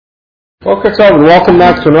Boker Tov, and welcome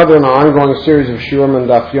back to another in our ongoing series of Shiurim and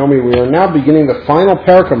Daf Yomi. We are now beginning the final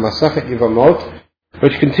parak of Masechet Yevamot,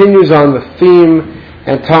 which continues on the theme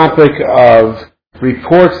and topic of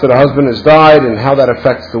reports that a husband has died and how that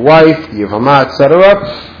affects the wife, the Yevamah, etc.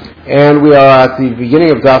 And we are at the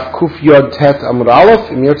beginning of Daf Kuf Yod Tet Amud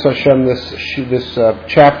Aleph. In Yirtzeh Hashem, this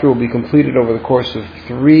chapter will be completed over the course of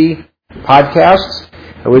 3 podcasts,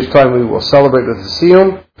 at which time we will celebrate with the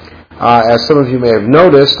Siyum. As some of you may have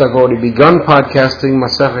noticed, I've already begun podcasting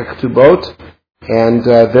Masechet Ketubot, and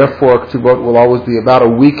therefore Ketubot will always be about a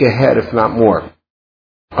week ahead, if not more,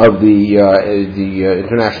 of the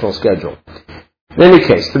international schedule. In any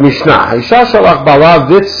case, the Mishnah, Haisha Shalach Bala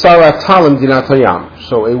Vit Saratalim Dinat Hayam.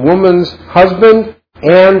 So a woman's husband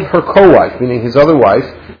and her co-wife, meaning his other wife,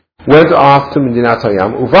 went off to Medinat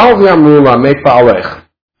Hayam. Uval v'amru la meit ba'alech.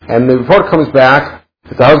 And the report comes back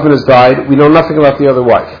that the husband has died. We know nothing about the other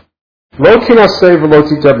wife. She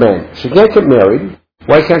can't get married.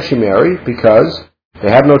 Why can't she marry? Because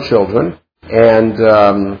they have no children, and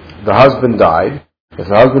the husband died. If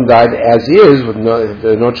the husband died as is, with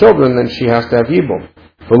no children, then she has to have yibum.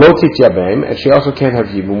 And she also can't have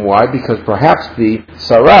yibum. Why? Because perhaps the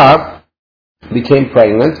Sarah became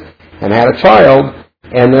pregnant and had a child,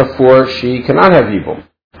 and therefore she cannot have yibum.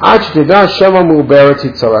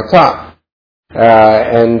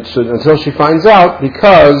 And so until she finds out,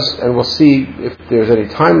 because, and we'll see if there's any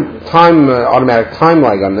automatic time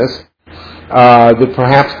lag on this, that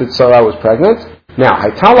perhaps that Sarah was pregnant. Now,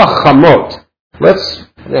 Haitala Chamot. Let's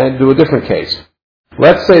do a different case.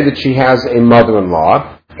 Let's say that she has a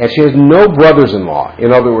mother-in-law, and she has no brothers-in-law.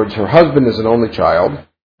 In other words, her husband is an only child,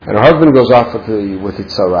 and her husband goes off with the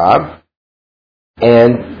Sarah,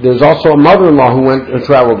 and there's also a mother-in-law who went and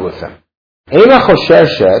traveled with him. Eina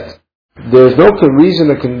Chosheshet. There's no reason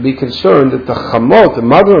that can be concerned that the Chamot, the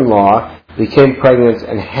mother-in-law, became pregnant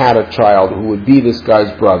and had a child who would be this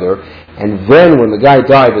guy's brother, and then when the guy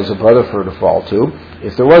died, there's a brother for her to fall to.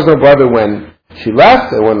 If there was no brother when she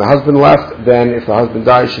left, and when the husband left, then if the husband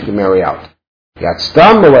dies, she can marry out. However,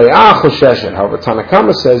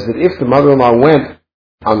 Tanakama says that if the mother-in-law went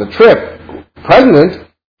on the trip pregnant,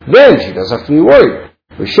 then she doesn't have to be worried.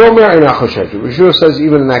 Rishur says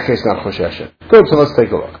even in that case not chosheshet. Good, so let's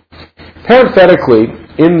take a look. Parenthetically,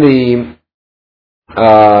 in the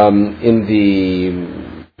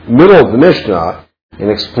middle of the Mishnah, in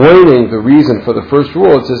explaining the reason for the first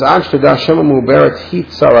rule, it says, Aj teda shema mu'beret hit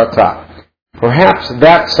sarata. Perhaps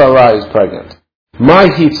that Sarah is pregnant. My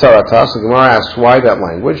hit sarata, so the Gemara asks why that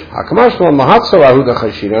language. Hakamash lo mahat sarahu da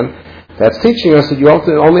chashinan. That's teaching us that you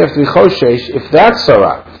only have to be choshesh if that's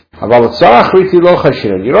Sarah. You don't have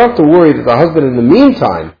to worry that the husband in the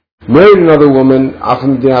meantime married another woman,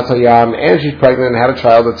 and she's pregnant and had a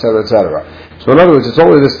child, etc., etc. So in other words, it's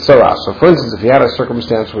only this tzara. So for instance, if you had a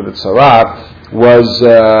circumstance where the tzara was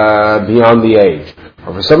beyond the age,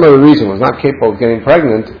 or for some other reason was not capable of getting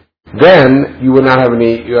pregnant, then you would not have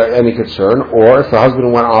any concern. Or if the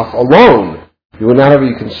husband went off alone, you would not have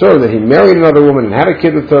any concern that he married another woman and had a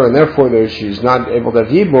kid with her, and therefore she's not able to have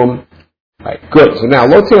yibum. Right, good. So now,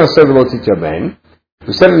 Lo Tinaseh V'Lo Tityaben.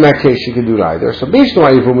 We said in that case she could do neither. So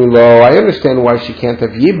I understand why she can't have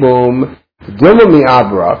yibum. Dilma mi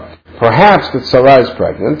abra. Perhaps that Sarah is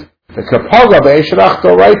pregnant. The kapaga be'eshrach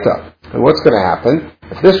doraita. And what's going to happen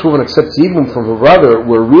if this woman accepts yibum from her brother,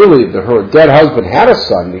 where really her dead husband had a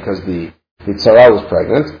son because the Sarah was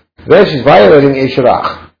pregnant? Then she's violating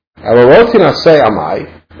eshrach.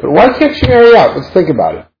 But why can't she marry out? Let's think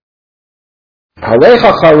about it.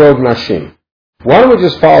 Halecha charov nashim. Why don't we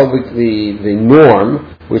just follow the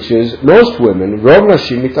norm, which is most women, rov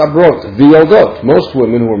nashim mitabrot, v'yodot. Most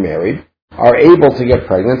women who are married are able to get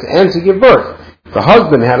pregnant and to give birth. The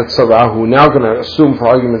husband had a tzara, who we're now going to assume for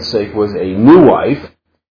argument's sake was a new wife,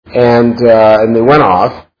 and they went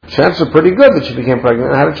off. Chances are pretty good that she became pregnant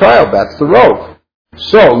and had a child. That's the rov.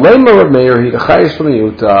 So, Lema Reb Meir,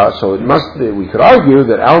 so it must be, we could argue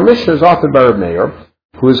that our Mishnah is authored by Reb Meir,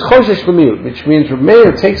 who is choshesh l'miut, which means Reb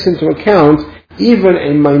Meir takes into account even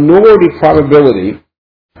a minority probability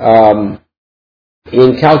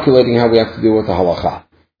in calculating how we have to deal with the halacha.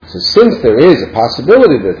 So since there is a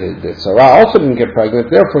possibility that Sarah also didn't get pregnant,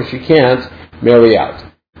 therefore she can't marry out.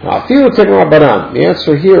 Now, Rabbanan, the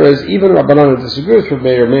answer here is even Rabbanan who disagrees with Reb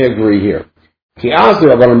Meir may agree here. He asked the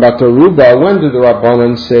Rabbanan about the Ruba. When did the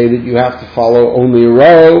Rabbanan say that you have to follow only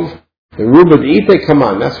Rov? The Ruba d'ite, come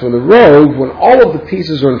on, that's when the Rov, when all of the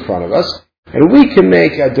pieces are in front of us, and we can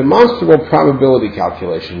make a demonstrable probability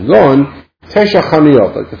calculation. Gon, Tesha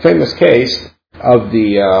Chaniot, like the famous case of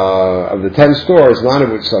the 10 stores, none of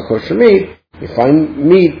which sell kosher meat. You find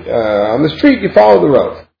meat on the street, you follow the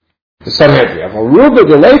Rov. The Sanhedrin. If a ruba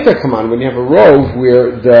deleta come on, when you have a rove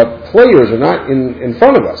where the players are not in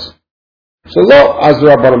front of us. So lo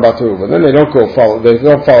azra baram bataruba. Then they don't follow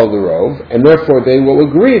the rove, and therefore they will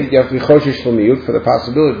agree that you have to be choshesh l'miyut for the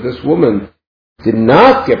possibility that this woman did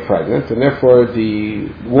not get pregnant, and therefore the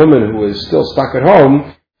woman who is still stuck at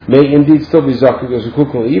home may indeed still be zakuk as a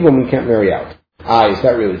kukul evil and can't marry out. Is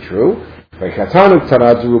that really true? The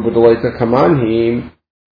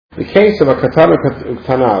case of a katana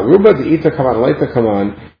uktana, ruba the ita kaman, leita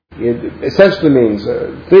kaman, it essentially means,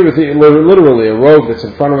 literally, a robe that's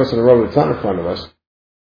in front of us and a robe that's not in front of us.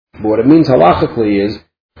 But what it means halachically is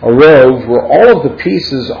a robe where all of the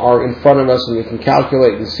pieces are in front of us and we can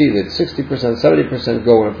calculate and see that 60%, 70%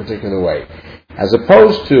 go in a particular way. As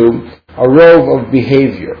opposed to a robe of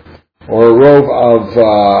behavior, or a robe of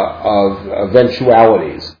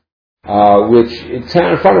eventualities, which it's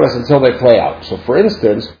not in front of us until they play out. So for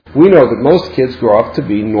instance, we know that most kids grow up to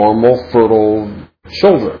be normal, fertile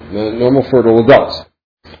children, normal, fertile adults.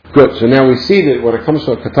 Good, so now we see that when it comes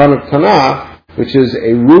to a katana kana, which is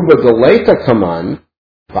a ruba deleta kaman,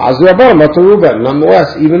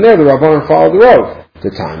 nonetheless, even there the Rabbanan follow the road.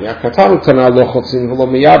 Tanya, katana kana lo chotzin v'lo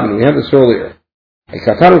miyabin. We had this earlier. A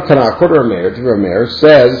katana kana, according to Rameir,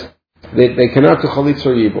 says that they cannot do chalitza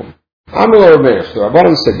or yibum. Amar Rameir, so the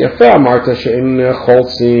Rabbanan said, Yafeh amarta she'in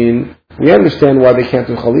cholzin. We understand why they can't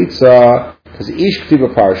do chalitza, because ish k'tiva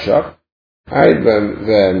parsha. Right,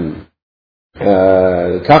 then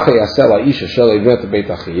kacha yasela isha shel event beit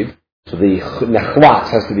achiv. So the nechwatz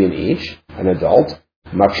has to be an adult.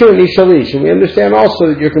 Makshin isha lish, and we understand also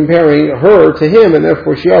that you're comparing her to him, and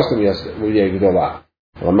therefore she also will be a gedolah.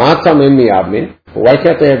 Lamatam im miyabmin. But why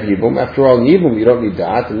can't they have yibum? After all, in yibum you don't need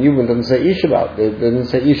that, and yibum doesn't say ish about. It doesn't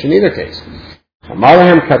say ish in either case.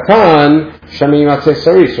 Amarahem katan shami matzeh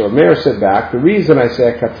sari. So Meir said back, the reason I say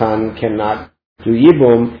a katan cannot do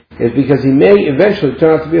yibum is because he may eventually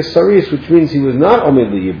turn out to be a saris, which means he was not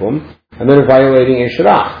omid the yibum, and then violating a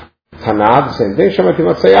shirach. Tana, the same thing, shamati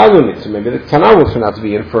matzeh alunit. So maybe the Tana will turn out to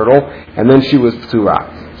be infertile, and then she was p'turah.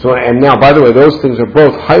 So, and now, by the way, those things are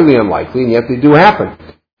both highly unlikely, and yet they do happen.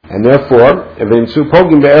 And therefore, ev'insu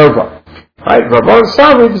pogim be'erva. Right? Rabban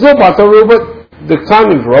Savi, Zobat Aruba, the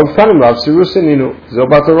Tanim, Rov Tanim, Rav Sirusin,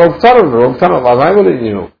 Zobat Rov Tanim, Rov Tanim, Rav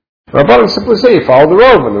Ayman, Rabban simply say, you follow the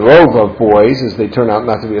rove, and the rove of boys is they turn out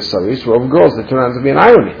not to be a saris, rove of girls, they turn out to be an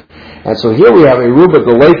irony. And so here we have a ruba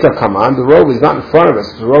deleta kaman, the rove is not in front of us,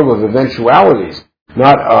 it's a rove of eventualities,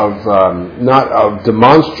 not of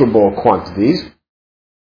demonstrable quantities.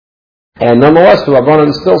 And nonetheless, the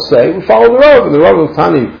Rabbanan still say, we follow the rove, and the rove of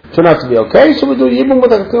Tanim turn out to be okay, so we do yibum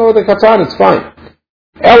with the katan, it's fine.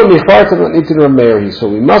 So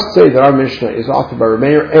we must say that our Mishnah is authored by Reb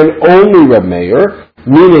Meir and only Reb Meir,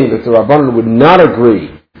 meaning that the Rabbanan would not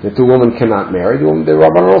agree that the woman cannot marry. The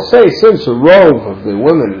Rabbanan will say, since a rove of the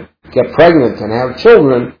women get pregnant and have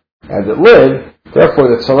children that live, therefore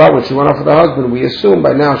that Sarah, when she went off with her husband, we assume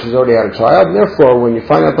by now she's already had a child, and therefore when you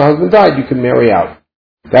find out the husband died, you can marry out.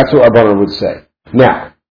 That's what Rabbanan would say. Now,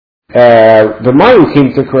 the Mayu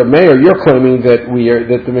came to Reb Meir, you're claiming that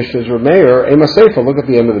that the Mishnah is Reb Meir, Ema Seifa, look at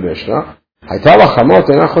the end of the Mishnah.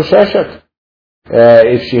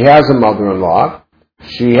 If she has a mother-in-law,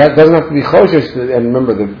 she doesn't have to be choshesh, and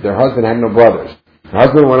remember, their husband had no brothers. Her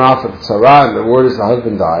husband went off with Sarah, and the word is the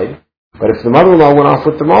husband died. But if the mother-in-law went off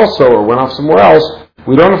with them also, or went off somewhere else,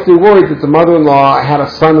 we don't have to be worried that the mother-in-law had a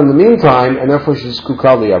son in the meantime, and therefore she's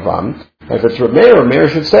kukal liyavam. If it's Reb Meir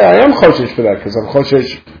should say, I am choshesh for that, because I'm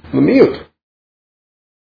choshesh l'miyut.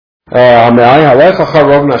 Why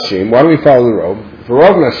do we follow the robe? For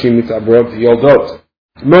rov nashim mitabrob yoldot.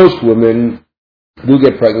 Most women do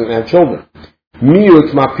get pregnant and have children.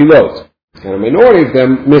 Miyut mapilot. And a minority of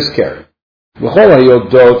them miscarry. And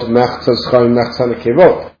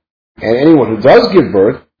anyone who does give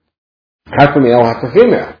birth, half a male, half a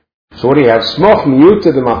female. So what do you have? Smoch miyut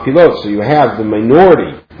to the mapilot. So you have the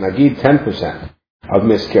minority, nagid 10% of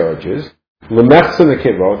miscarriages.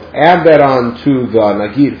 Add that on to the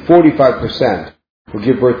nagid 45% who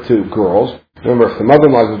give birth to girls. Remember, if the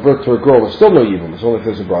mother-in-law gives birth to a girl, there's still no yibum. It's only if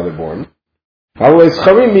there's a brother born.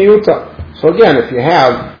 So again, if you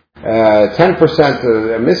have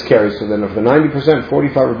 10% miscarriage, so then of the 90%,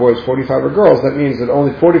 45 are boys, 45 are girls, that means that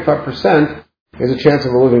only 45% is a chance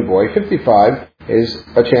of a living boy, 55 is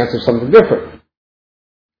a chance of something different.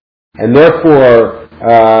 And therefore,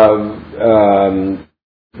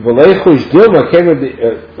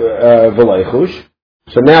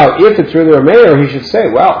 so now, if it's really a mayor, he should say,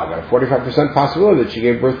 well, I got a 45% possibility that she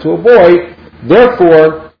gave birth to a boy,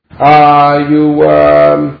 therefore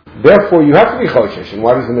you have to be choshesh. And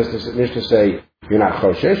why does the Mishnah say you're not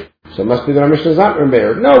choshesh? So it must be that our Mishnah is not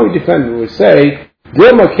Rameir. No, we defend it. We say,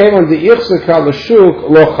 Dilma came on the Ichzaka L'Shuk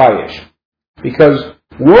Lo Chayesh. Because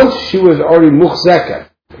once she was already Muchzeket,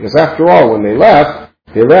 because after all, when they left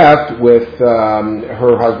with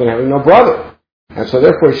her husband having no brother. And so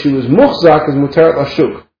therefore she was Muchzak as Muteret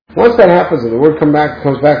L'Shuk. Once that happens and the word comes back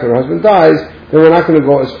and her husband dies, then we're not going to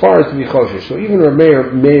go as far as to be Choshesh. So even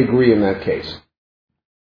Rameir may agree in that case.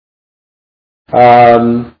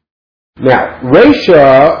 Now,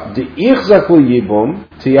 Reisha the Ichzak Yibum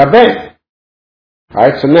Tiyaben.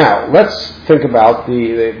 Alright, so now let's think about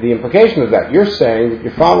the implication of that. You're saying that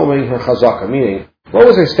you're following her chazaka, meaning what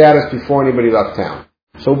was her status before anybody left town?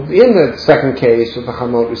 So in the second case with the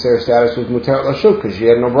Chamot, we say her status was Muteret L'Shuk because she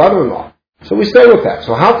had no brother-in-law. So we stay with that.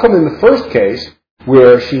 So how come in the first case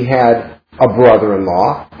where she had a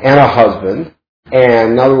brother-in-law and a husband,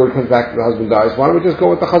 and now the word comes back to the husband dies, why don't we just go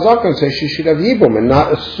with the chazaka and say she should have yibum and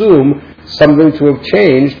not assume something to have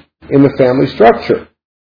changed in the family structure?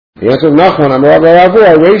 The answer of Nachman, Amarav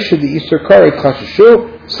I raised the Easter Karet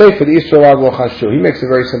Chashashu, say for the Easter Rav Chashashu. He makes a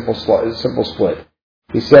very simple split.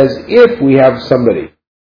 He says, if we have somebody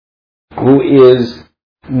who is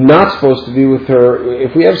not supposed to be with her,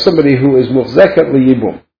 if we have somebody who is Muchzeket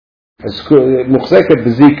Liyibum, Muchzeket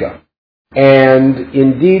Bezika, and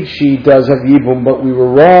indeed she does have Yibum, but we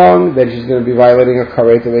were wrong that she's going to be violating a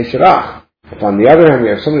Karet Veshirach. If on the other hand we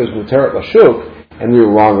have somebody who's Muteret L'Shuk, and we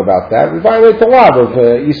were wrong about that, we violate the law of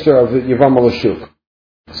Easter of Yavam L'Shuk.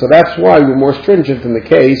 So that's why we're more stringent in the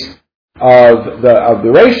case of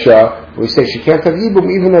the Reisha. We say she can't have Yibum,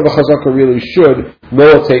 even though the Chazaka really should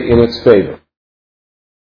militate in its favor.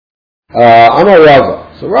 Amar Rava.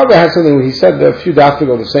 So Rava has something where he said a few days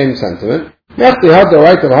ago the same sentiment. This, by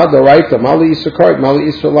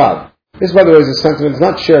the way, is a sentiment that's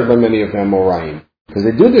not shared by many of the Amoraim, because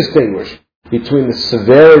they do distinguish between the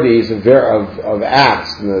severities of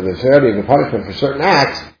acts and the severity of the punishment for certain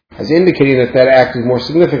acts as indicating that act is more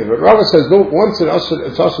significant. But Rava says, once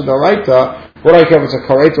it's also Daraita, what I care if it's a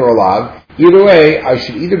Karet or a Lav, either way, I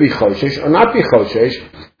should either be Choshesh or not be Choshesh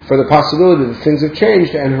for the possibility that things have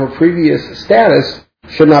changed and her previous status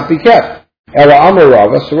should not be kept. Ela Amar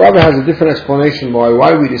Rava, so Rava has a different explanation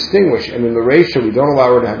why we distinguish, and in the Reisha we don't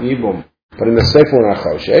allow her to have Yibum, but in the Sefer we're not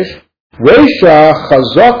Choshesh. Reisha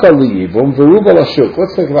chazaka liyibum v'ruba l'shuk.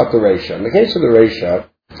 Let's think about the Reisha. In the case of the Reisha,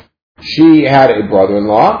 she had a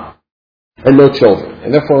brother-in-law and no children,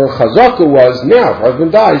 and therefore her chazaka was now if her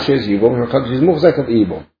husband dies, she has yibum. She's muchzeket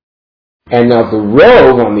yibum. And now the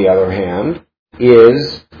rov, on the other hand,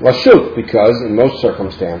 is lashuk because in most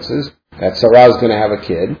circumstances that Sarah is going to have a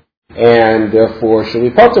kid, and therefore she'll be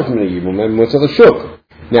parted from the yibum and mutzah lashuk.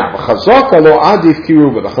 Now the chazaka lo adif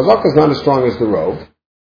kiruba. The chazaka is not as strong as the rov.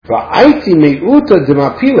 And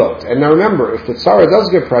now remember, if the tzara does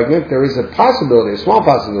get pregnant, there is a small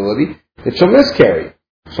possibility, that she'll miscarry.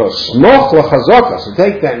 So smoch l'chazaka, so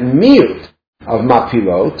take that miut of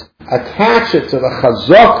mapilot, attach it to the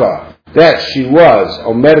chazaka that she was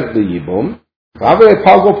omeret liyibum,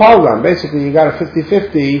 basically you got a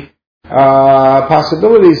 50-50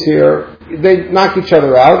 possibilities here. They knock each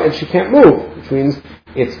other out and she can't move, which means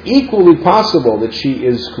it's equally possible that she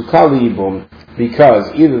is kukal liyibum, because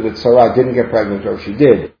either the tzara didn't get pregnant or she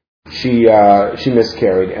did. She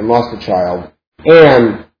miscarried and lost a child.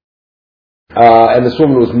 And this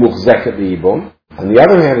woman was muchzeket b'yibum. On the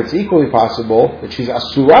other hand, it's equally possible that she's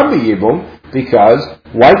asura b'yibum because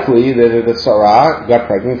likely that the tzara got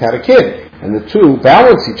pregnant, had a kid. And the two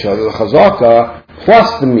balance each other. The chazaka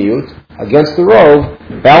plus the miut against the rov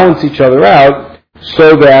balance each other out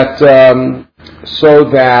so that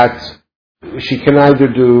she can either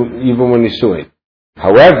do even when nisuin.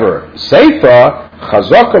 However, Seifa,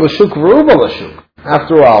 chazaka l'shuk v'ruba l'shuk.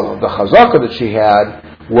 After all, the chazaka that she had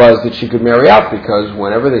was that she could marry out because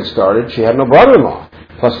when everything started, she had no brother-in-law.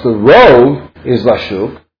 Plus the rov is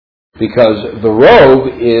l'shuk because the rov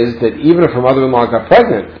is that even if her mother-in-law got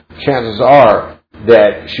pregnant, chances are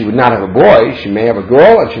that she would not have a boy, she may have a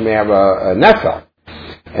girl and she may have a nefel.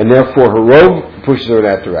 And therefore her rov pushes her in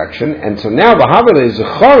that direction. And so now the havila is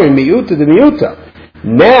zecharim miuta de miuta.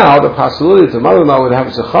 Now the possibility that the mother-in-law would have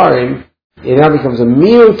zecharim, it now becomes a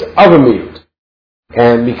miut of a miut.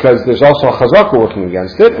 And because there's also a chazaka working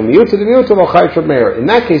against it, and miuta de miuta lo chayv shel meir. In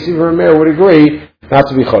that case, even a meir would agree not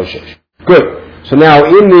to be choshesh. Good. So now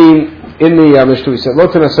in the Mishnah we said lo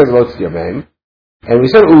tenaseh lo tiyavim, and we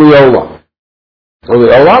said uliolam.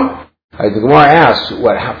 Uliolam. The Gemara asks,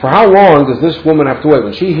 for how long does this woman have to wait?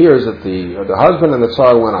 When she hears that the husband and the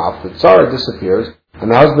tzara went off, the tzara disappears,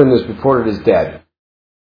 and the husband is reported as dead.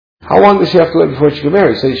 How long does she have to wait before she can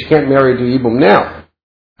marry? Say she can't marry to Yibum now.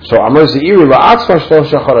 So Amar Zeiri la'atzma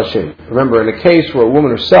shlosha chodashim. Remember, in a case where a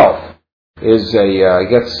woman herself gets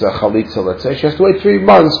a chalitza, let's say, she has to wait 3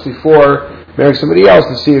 months before marrying somebody else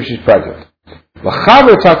to see if she's pregnant.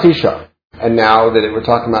 L'chaver tatisha. And now that we're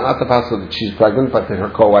talking about not the possibility that she's pregnant, but that her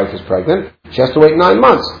co-wife is pregnant, she has to wait 9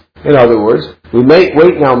 months. In other words, we may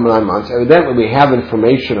wait now 9 months. Evidently, we have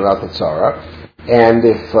information about the tzara, and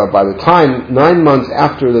if by the time 9 months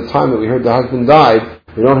after the time that we heard the husband died,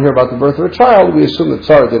 we don't hear about the birth of a child, we assume that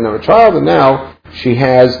tzara didn't have a child, and now she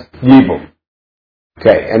has yibum.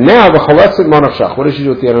 Okay, and now the chalitza manafshach. What does she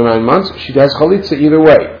do at the end of 9 months? She has chalitza either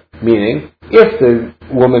way, meaning if the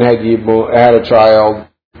woman had a child,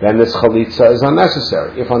 then this chalitza is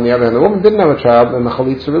unnecessary. If, on the other hand, the woman didn't have a child, then the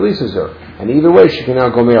chalitza releases her. And either way, she can now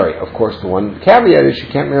go marry. Of course, the one caveat is she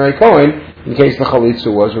can't marry a Kohen in case the chalitza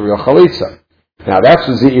was a real chalitza. Now, that's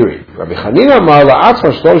the Zeiri. Rabbi Chanina amar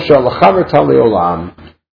la'atzma shlosha l'chaver tali olam.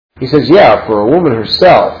 He says, yeah, for a woman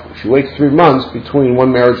herself, she waits 3 months between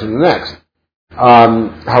one marriage and the next.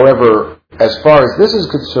 However, as far as this is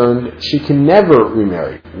concerned, she can never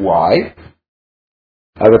remarry. Why?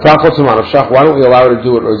 Why don't we allow her to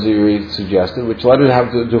do what Oziri suggested, which let her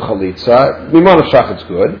have to do chalitza? Miman of shach, it's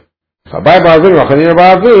good. They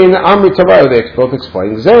both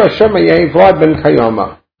explain.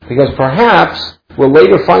 Because perhaps we'll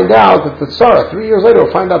later find out that the tzara, 3 years later,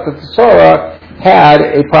 we'll find out that the tzara had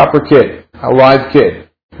a proper kid, a live kid.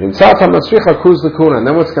 And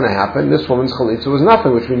then what's going to happen? This woman's chalitza was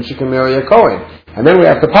nothing, which means she can marry a Kohen. And then we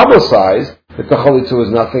have to publicize that the chalitza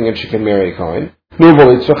was nothing and she can marry a Kohen. So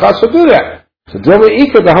do that. So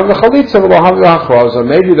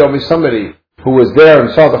maybe there'll be somebody who was there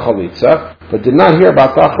and saw the chalitza, but did not hear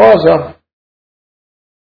about the achraza.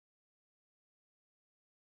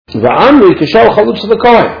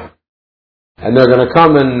 And they're going to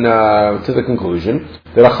come to the conclusion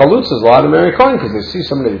that a chalitza is allowed to marry a Kohen because they see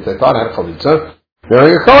somebody that they thought had chalitza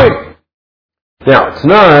marrying a Kohen. Now,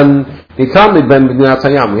 Tanan, Nitami ben B'nai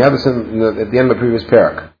Hayam. We have this at the end of the previous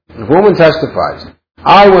parak. If a woman testifies,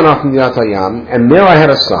 I went off in B'nai Hayam, and there I had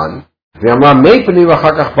a son, and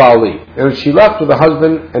she left with a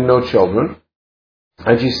husband and no children,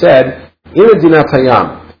 and she said, in a Dinat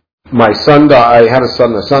Hayam, my son died, I had a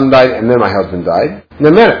son, the son died, and then my husband died. In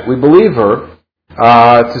a minute, we believe her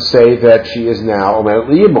to say that she is now Omedet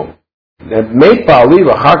L'Yibum.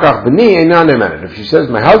 If she says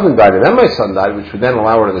my husband died and then my son died, which would then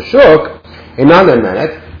allow her to the shuk,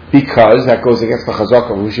 because that goes against the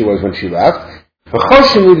chazak of who she was when she left.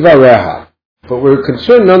 But we're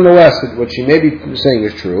concerned nonetheless that what she may be saying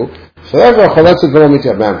is true. So therefore,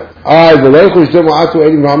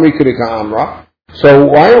 so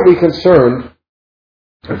why aren't we concerned,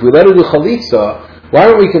 if we let her do chalitza, why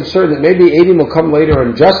aren't we concerned that maybe Eidim will come later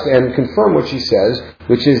and confirm what she says,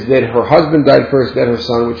 which is that her husband died first, then her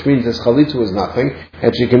son, which means this chalitza was nothing,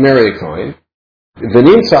 and she can marry a Kohen. And then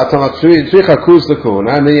you have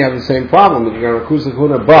the same problem, that you're going to kuz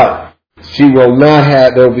l'kuna, but she will not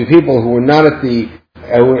have, there will be people who were not at the,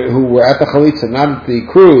 who were at the chalitza, not at the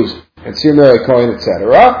cruise, and see marry a Kohen,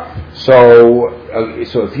 etc. So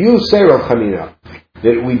if you say, Rav Chanina,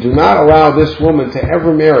 that we do not allow this woman to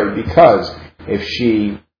ever marry because if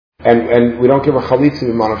she, and we don't give her chalitza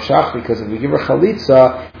in man of shach, because if we give her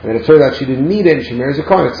chalitza, and it turns out she didn't need it, and she marries a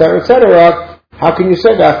Kohen, etc., etc., how can you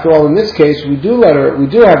say that? After all, in this case, we do have her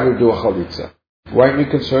do a chalitza. Why aren't you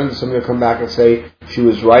concerned that somebody will come back and say she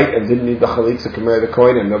was right and didn't need the chalitza to marry the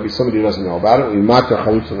Kohen, and there'll be somebody who doesn't know about it? We matter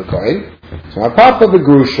chalitza the Kohen. So our Papa the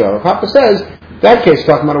Grusha, our Papa says, that case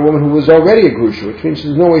talking about a woman who was already a Grusha, which means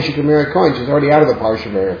there's no way she can marry a Kohen. She's already out of the parsha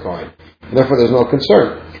of marrying a Kohen. And therefore there's no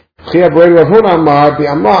concern. So Rav Huna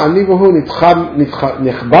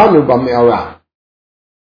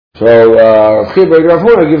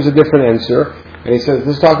gives a different answer, and he says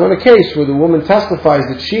this is talking about a case where the woman testifies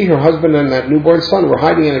that she, her husband, and that newborn son were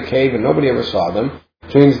hiding in a cave and nobody ever saw them,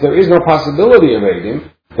 which means there is no possibility of Eidim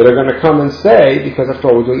that are going to come and say, because after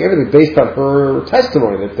all we're doing everything based on her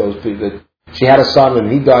testimony that that she had a son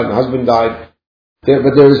and he died and the husband died.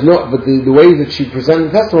 But the way that she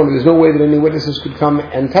presented the testimony, there's no way that any witnesses could come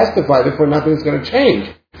and testify, therefore nothing's going to change.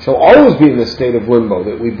 She'll always be in this state of limbo,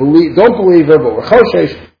 that we don't believe her, but we're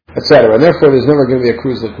choshesh, etc. And therefore there's never going to be a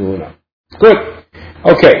kruz l'kuhuna. Good.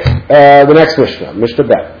 Okay, the next Mishnah, Mishnah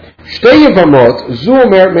Bet. Shtei yevamot, zu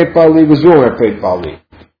omeret meit bali, v'zu omeret meit bali.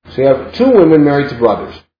 So you have two women married to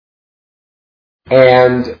brothers.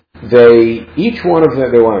 And each one of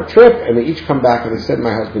them, they went on a trip, and they each come back and they said,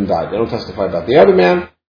 my husband died. They don't testify about the other man,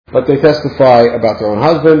 but they testify about their own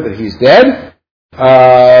husband, that he's dead.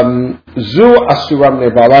 Zu asuram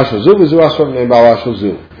ne balasho zu, v'zu asuram ne balasho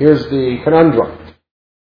zu. Here's the conundrum.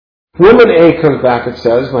 Woman A comes back and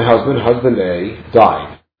says, my husband A,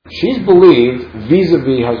 died. She's believed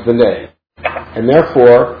vis-a-vis husband A. And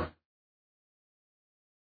therefore,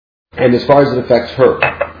 and as far as it affects her.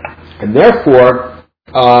 And therefore,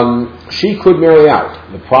 she could marry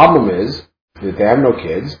out. The problem is that they have no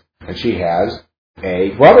kids, and she has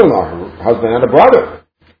a brother-in-law. Her husband had a brother.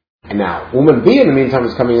 And now, woman B in the meantime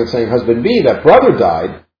is coming and saying, husband B, that brother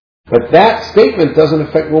died, but that statement doesn't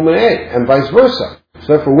affect woman A, and vice versa. So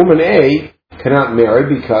therefore, woman A cannot marry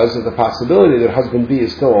because of the possibility that husband B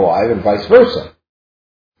is still alive, and vice versa.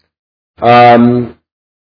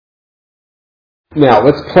 Now,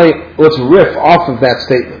 let's riff off of that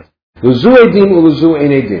statement. Luzu edim uluzu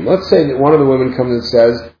ein edim. Let's say that one of the women comes and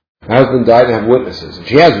says, my husband died and have witnesses. And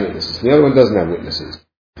she has witnesses. The other one doesn't have witnesses.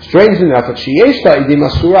 Strangely enough, that she yeshta edim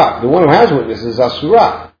asura. The one who has witnesses is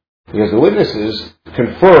asura. Because the witnesses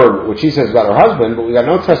confirm what she says about her husband, but we got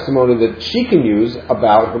no testimony that she can use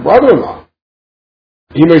about her brother-in-law.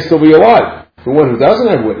 He may still be alive. The one who doesn't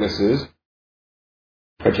have witnesses,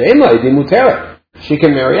 she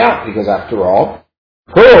can marry out, because after all,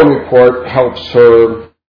 her own report helps her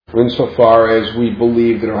insofar as we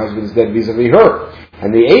believe that her husband is dead vis-a-vis her.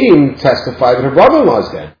 And the Eidim testify that her brother-in-law is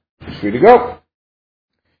dead. She's free to go.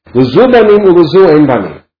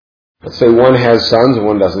 Let's say one has sons and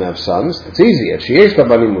one doesn't have sons. It's easy.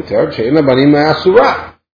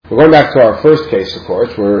 We're going back to our first case, of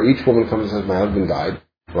course, where each woman comes and says, my husband died.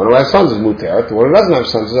 The one who has sons is muter. The one who doesn't have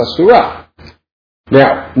sons is asura.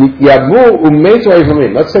 Now, let's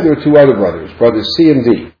say there were two other brothers C and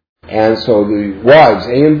D. And so the wives,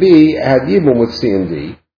 A and B, had yibum with C and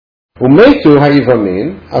D. And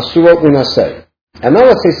now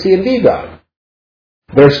let's say C and D died.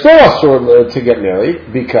 They're still asur to get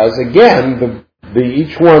married, because again,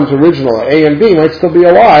 each one's original, A and B, might still be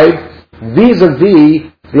alive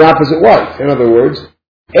vis-a-vis the opposite wife. In other words,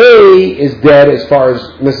 A is dead as far as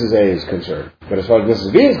Mrs. A is concerned. But as far as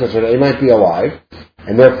Mrs. B is concerned, A might be alive,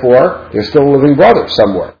 and therefore, they're still a living brother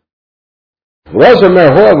somewhere. Rabbi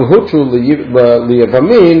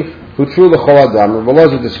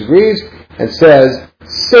Elazar disagrees and says,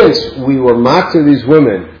 since we were matir these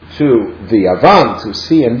women to the Avam, to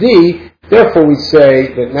C and D, therefore we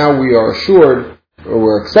say that now we are assured, or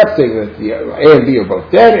we're accepting that the A and B are both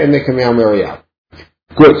dead, and they can now marry out.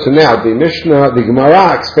 Good, so now the Mishnah, the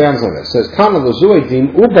Gemara expands on this. It says, Tana lazu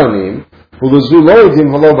edim ubanim, ulazu lo edim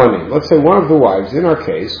v'lo banim. Let's say one of the wives, in our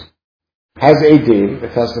case, has edim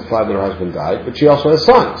that testified that her husband died, but she also has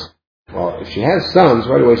sons. Well, if she has sons,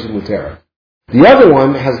 right away she's mutera. The other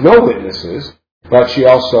one has no witnesses, but she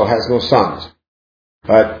also has no sons.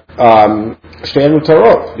 But Shtei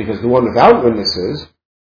Mutarot, because the one without witnesses,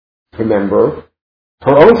 remember,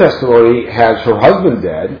 her own testimony has her husband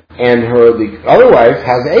dead, and the other wife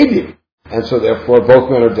has edim. And so therefore both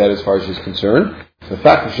men are dead as far as she's concerned. So the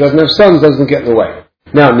fact that she doesn't have sons doesn't get in the way.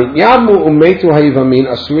 Now, that's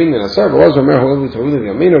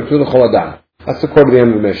the quote at the end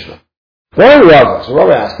of the Mishnah. So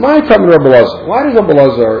Rabbi asked, why does Rabbi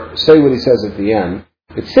Elazar say what he says at the end?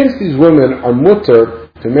 That since these women are mutter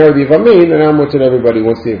to marry the Yavamin, they're now mutter to everybody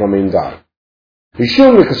once the Yavamin die. Does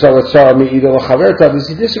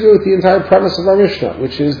he disagree with the entire premise of our Mishnah,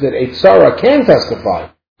 which is that a tzara can testify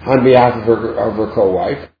on behalf of her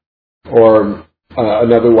co-wife, or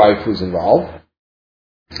another wife who's involved?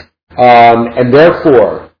 And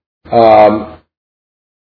therefore,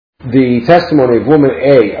 the testimony of woman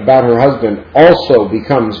A about her husband also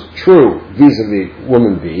becomes true vis-a-vis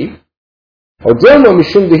woman B. Or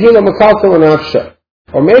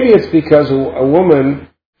maybe it's because a woman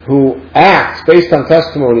who acts based on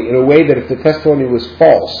testimony in a way that if the testimony was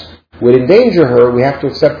false would endanger her, we have to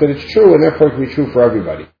accept that it's true, and therefore it can be true for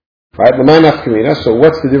everybody. Right? So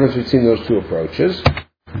what's the difference between those two approaches?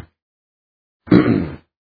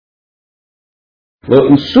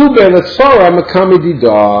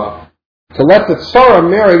 To let the tzara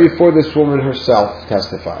marry before this woman herself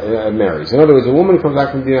marries. In other words, a woman comes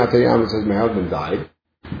back from Dinat Hayam and says, my husband died.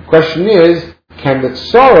 The question is, can the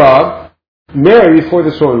tzara marry before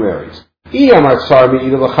this woman marries? If you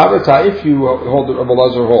hold what Rabbi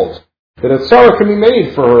Elazar holds, that a tzara can be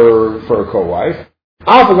made for her co-wife,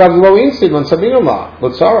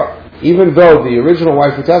 even though the original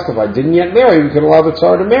wife who testified didn't yet marry, we can allow the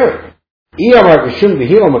tzara to marry. Or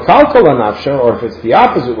if it's the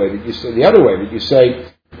opposite way, that you say, the other way, that you say,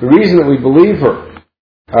 the reason that we believe her,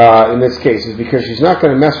 in this case, is because she's not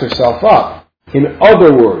going to mess herself up. In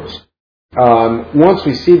other words, once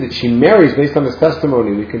we see that she marries based on this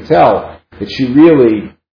testimony, we can tell that she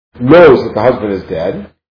really knows that the husband is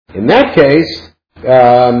dead. In that case,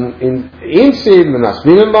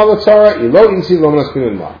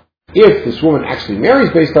 If this woman actually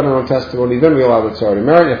marries based on her own testimony, then we allow the tzara to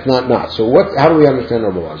marry. If not, not. So how do we understand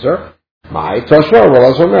Rabbi Elazar? My Tashma, Rabbi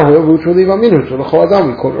Elazar,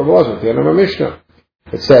 we quote Rabbi Elazar at the end of our Mishnah.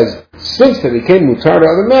 It says, since they became mutar to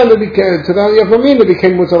other men, to the Yavamin, they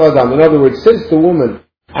became mutar adam. In other words, since the woman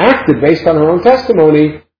acted based on her own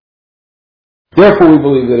testimony, therefore we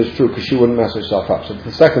believe that it's true, because she wouldn't mess herself up. So it's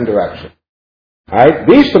the second direction. Alright?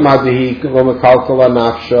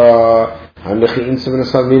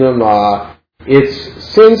 It's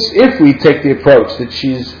since if we take the approach that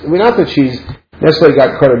not that she's necessarily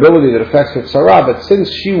got credibility that affects her tzara, but since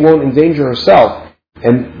she won't endanger herself,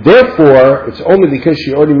 and therefore it's only because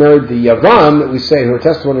she already married the Yavam that we say her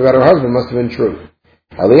testimony about her husband must have been true.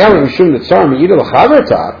 But if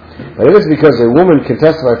it's because a woman can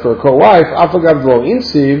testify for her co-wife,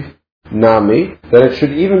 Nami, that it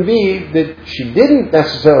should even be that she didn't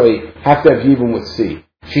necessarily have to have Yibum with C.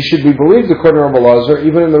 She should be believed according to Rabbi Elazar,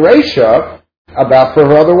 even in the Reisha, about for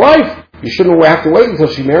her other wife. You shouldn't have to wait until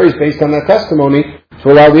she marries based on that testimony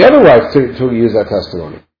to allow the other wife to use that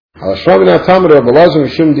testimony. So we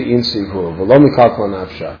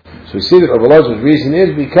see that Rabbi Elazar's reason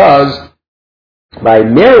is because by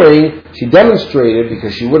marrying, she demonstrated,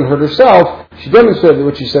 because she wouldn't hurt herself, she demonstrated that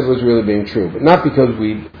what she said was really being true, but not because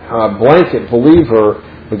we blanket believe her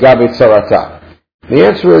Megabe Tzarata. The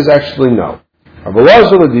answer is actually no. Rabbi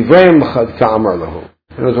Elazar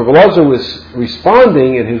was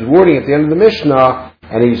responding in his wording at the end of the Mishnah,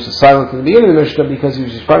 and he used to silence at the beginning of the Mishnah because he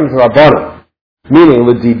was responding to Rabbanan. Meaning,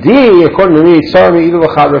 L'didi, according to me, I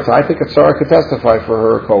think a tzara could testify for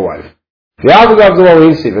her co-wife. And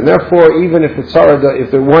therefore, even if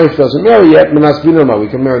the wife doesn't marry yet, we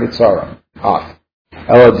can marry the tzara off.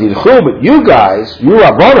 But you guys, you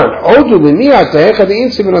Rabbanan,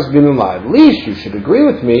 at least you should agree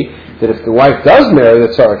with me that if the wife does marry, the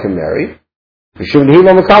tzara can marry. She's not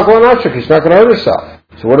going to hurt herself.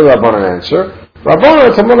 So what did Rabbanan answer?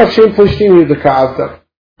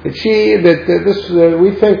 We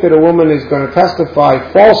think that a woman is going to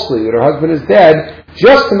testify falsely that her husband is dead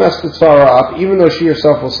just to mess the tzara up, even though she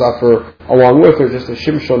herself will suffer along with her, just as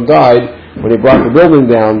Shimshon died when he brought the building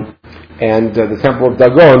down and the temple of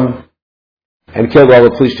Dagon and killed all the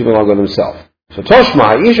Plishtim along with himself. So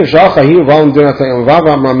Toshma, Isha Shalcha Hi Uvalim Dinatayim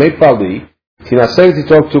Vava Mamei Pali Tinasei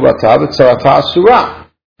Titok Tubata V'Tzarata Asura.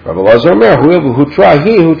 Rabbi Elazar Omer Hutra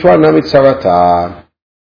Hi Hutra Nami Tzarata.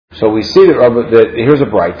 So we see that here's a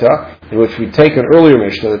Braita in which we take an earlier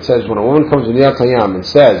Mishnah that says when a woman comes to Niyat Hayam and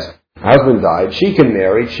says her husband died, she can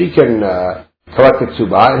marry, she can collect the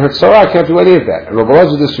tzubah, and her tzara can't do any of that. And Rabbi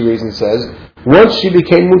Elazar disagrees and says once she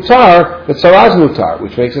became mutar, the tzara is mutar,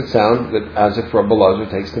 which makes it sound that as if Rabbi Elazar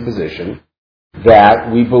takes the position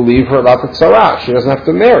that we believe her about the tzara. She doesn't have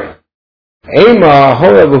to marry. Ema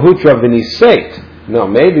hora v'hutra v'niseit. No,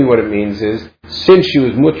 maybe what it means is, since she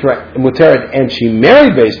was mutared and she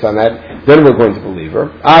married based on that, then we're going to believe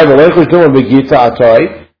her.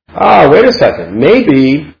 Wait a second.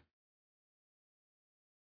 Maybe,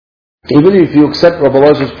 even if you accept Rabbi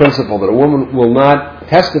Elazar's principle that a woman will not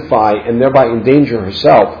testify and thereby endanger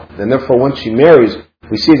herself, and therefore once she marries,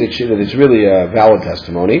 we see that it's really a valid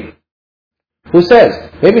testimony. Who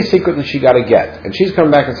says? Maybe secretly she got a get, and she's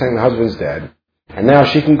coming back and saying the husband's dead, and now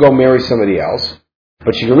she can go marry somebody else.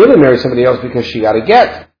 But she can really marry somebody else because she got a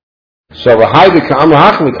get. So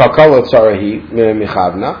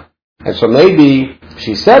and so maybe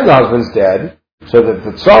she said the husband's dead, so that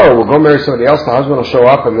the tzara will go marry somebody else, the husband will show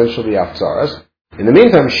up, and then she'll be off tzaras. In the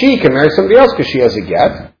meantime, she can marry somebody else because she has a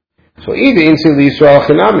get. So either insil the Yisrael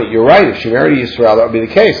chinami, you're right, if she married Yisrael, that would be the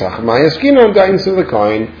case.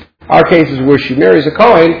 Our case is where she marries a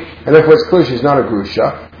Kohen, and therefore it's clear she's not a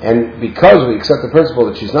Grusha, and because we accept the principle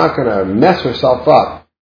that she's not going to mess herself up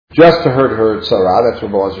just to hurt her tzara, that's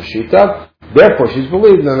Rabbi Elazar Shita, therefore she's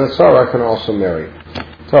believed that a tzara can also marry.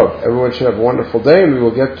 So, everyone should have a wonderful day, and we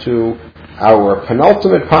will get to our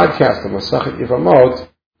penultimate podcast of Masachet Yevamot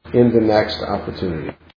in the next opportunity.